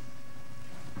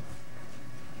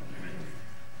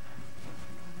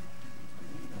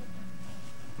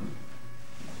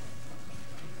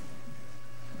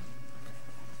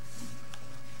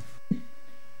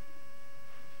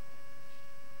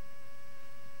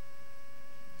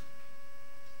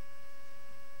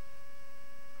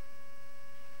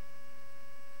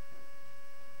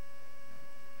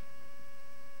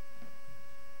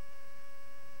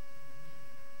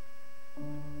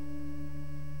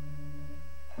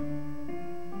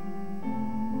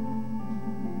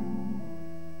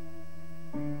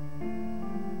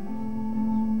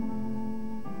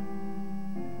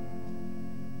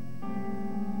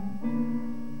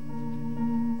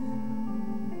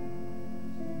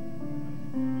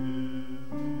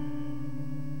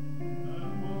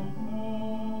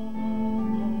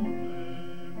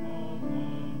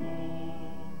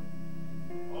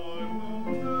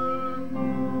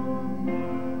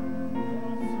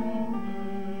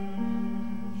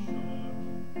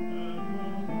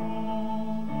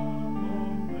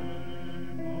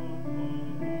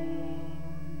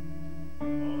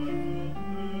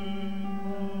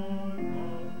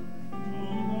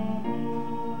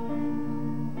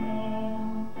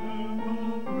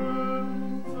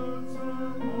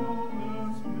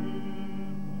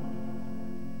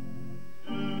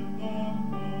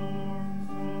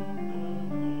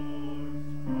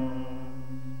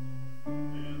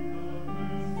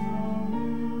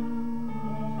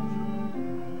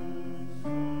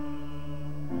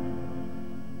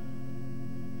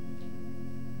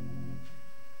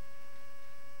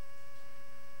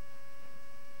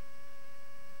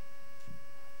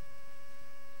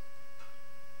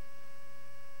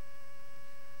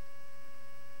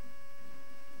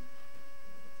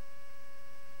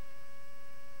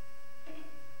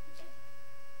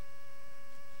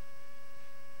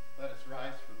 Let us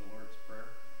rise for the Lord's Prayer.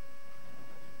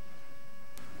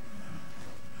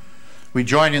 We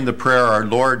join in the prayer our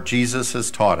Lord Jesus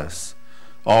has taught us.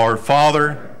 Our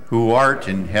Father, who art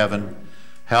in heaven,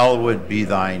 hallowed be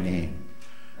thy name.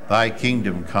 Thy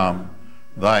kingdom come,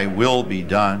 thy will be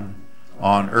done,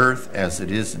 on earth as it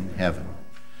is in heaven.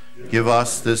 Give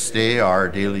us this day our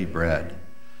daily bread,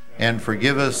 and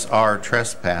forgive us our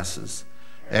trespasses,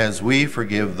 as we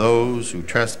forgive those who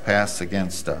trespass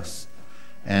against us.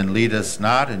 And lead us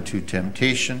not into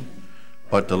temptation,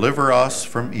 but deliver us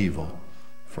from evil.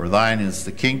 For thine is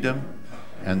the kingdom,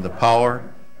 and the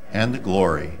power, and the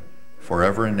glory,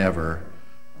 forever and ever.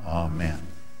 Amen.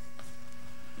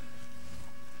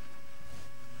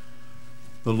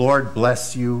 The Lord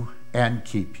bless you and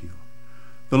keep you.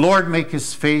 The Lord make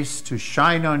his face to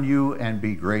shine on you and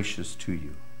be gracious to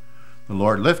you. The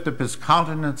Lord lift up his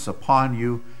countenance upon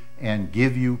you and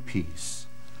give you peace.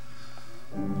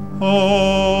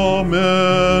 Amen.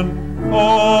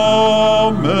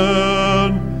 Amen.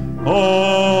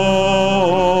 Amen.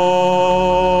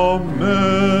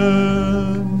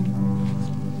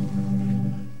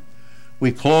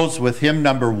 We close with hymn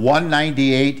number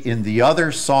 198 in the other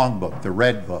songbook, the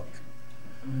Red Book.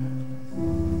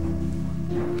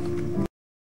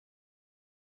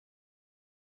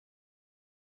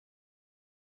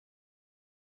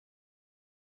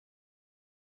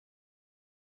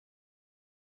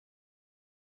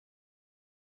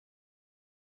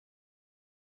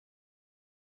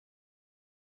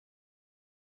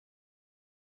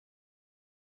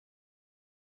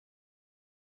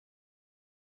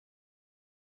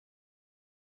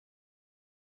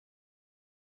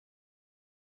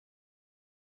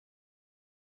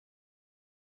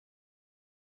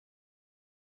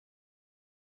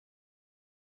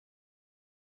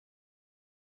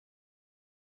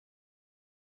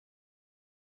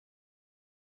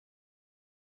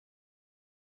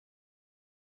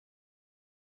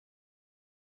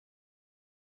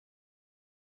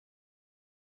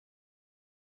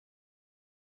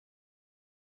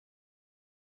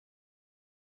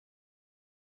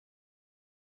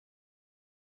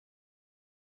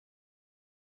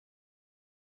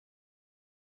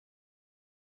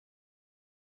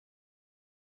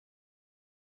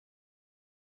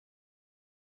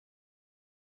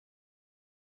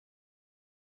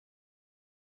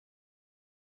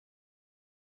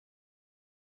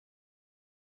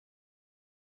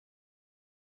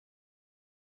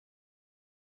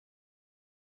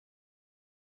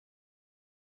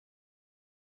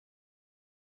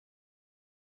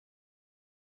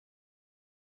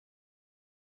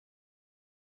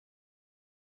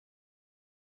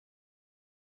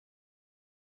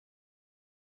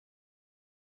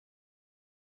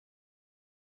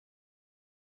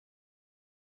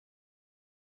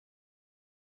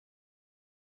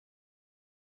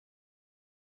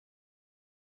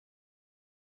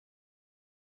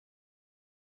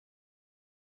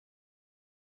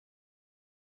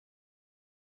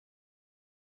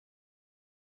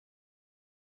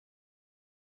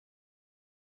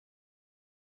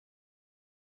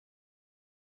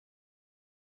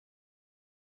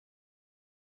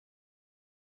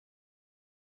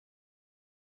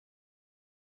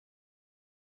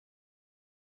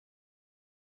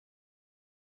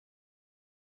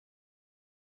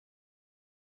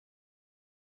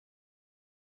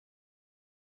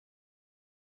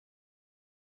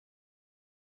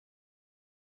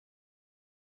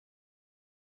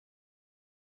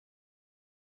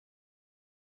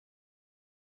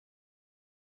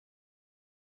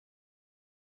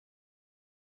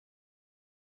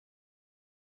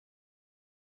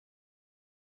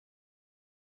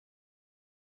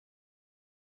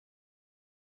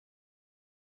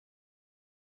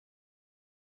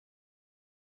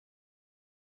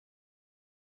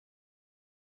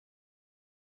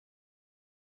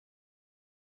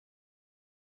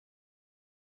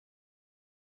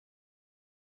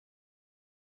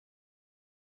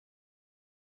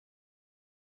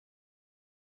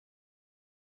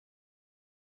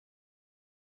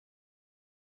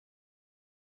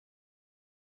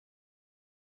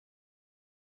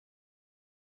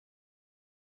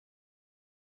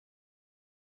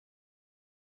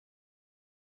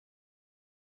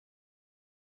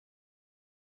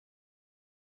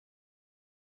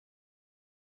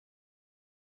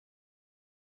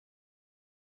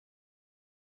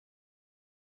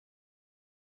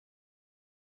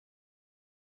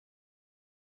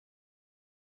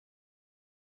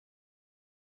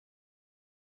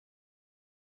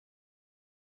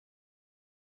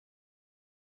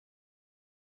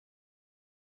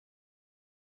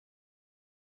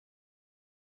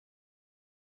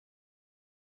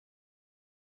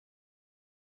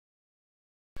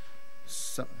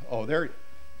 Oh, there,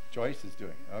 Joyce is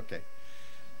doing it. Okay.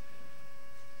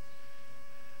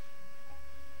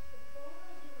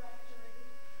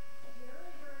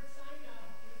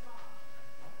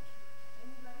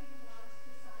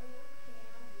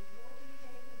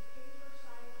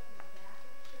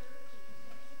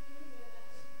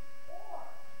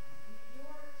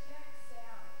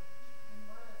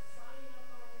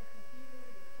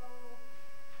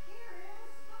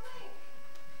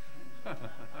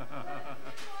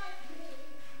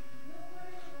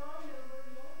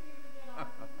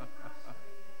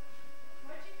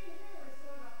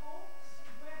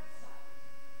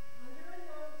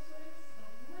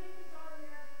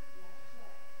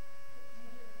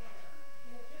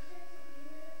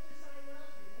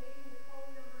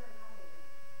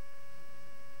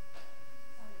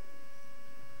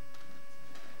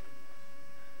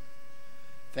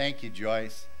 Thank you,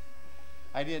 Joyce.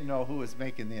 I didn't know who was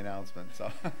making the announcement,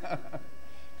 so.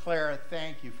 Clara,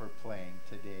 thank you for playing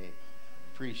today.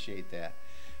 Appreciate that.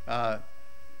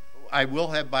 I will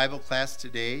have Bible class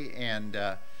today, and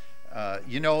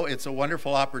you know, it's a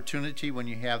wonderful opportunity when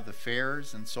you have the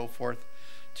fairs and so forth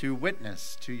to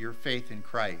witness to your faith in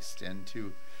Christ and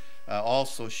to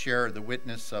also share the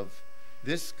witness of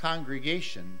this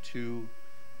congregation to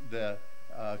the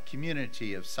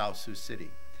community of South Sioux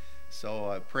City. So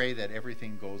I pray that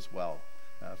everything goes well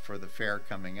for the fair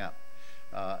coming up.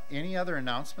 Any other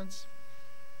announcements?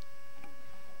 I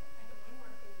have one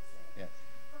more thing to say. Yes.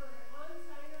 For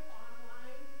on-sign up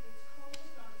online, it's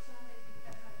closed on Sunday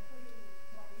because I'm putting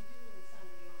what we do in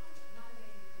Sunday on. But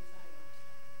Monday you can sign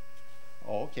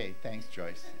up. Oh, okay. Thanks,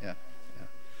 Joyce. Yeah.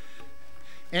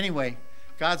 Anyway,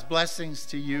 God's blessings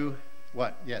to you.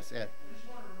 What? Yes, Ed. I just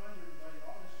want to remind everybody,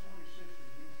 August 26th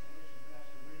is the installation of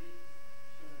Pastor Wade.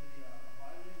 It's going to be a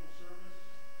bilingual service.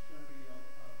 It's going to be a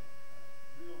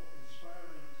real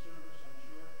inspiring service, I'm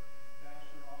sure.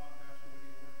 Pastor Law and Pastor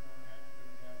Wade are working on that.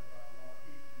 We're going to have a lot of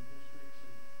people from districts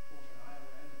in both in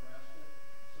Iowa and Nebraska.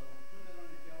 So put that on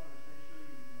your calendars. Make sure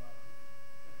you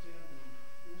attend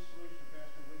the installation of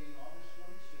Pastor Wade August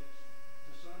 26th.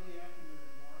 It's a Sunday afternoon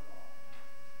at 4 o'clock.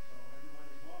 So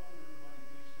everybody's welcome. Everybody,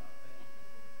 please come. Thank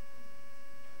you.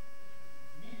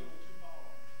 Meal to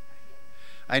follow.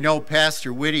 I know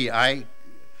Pastor Whitty, I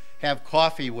have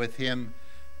coffee with him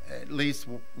at least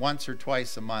once or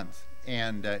twice a month,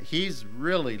 and he's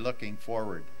really looking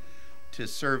forward to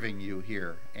serving you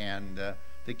here and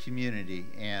the community.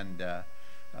 And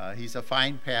he's a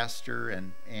fine pastor,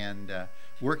 and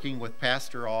working with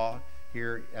Pastor Awe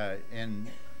here and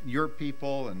your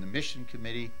people and the mission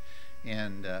committee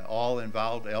and all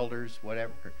involved elders,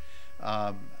 whatever.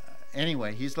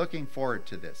 Anyway, he's looking forward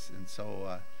to this, and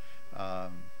so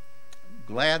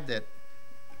glad that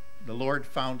the Lord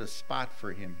found a spot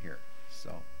for him here.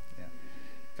 So, yeah,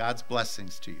 God's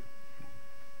blessings to you.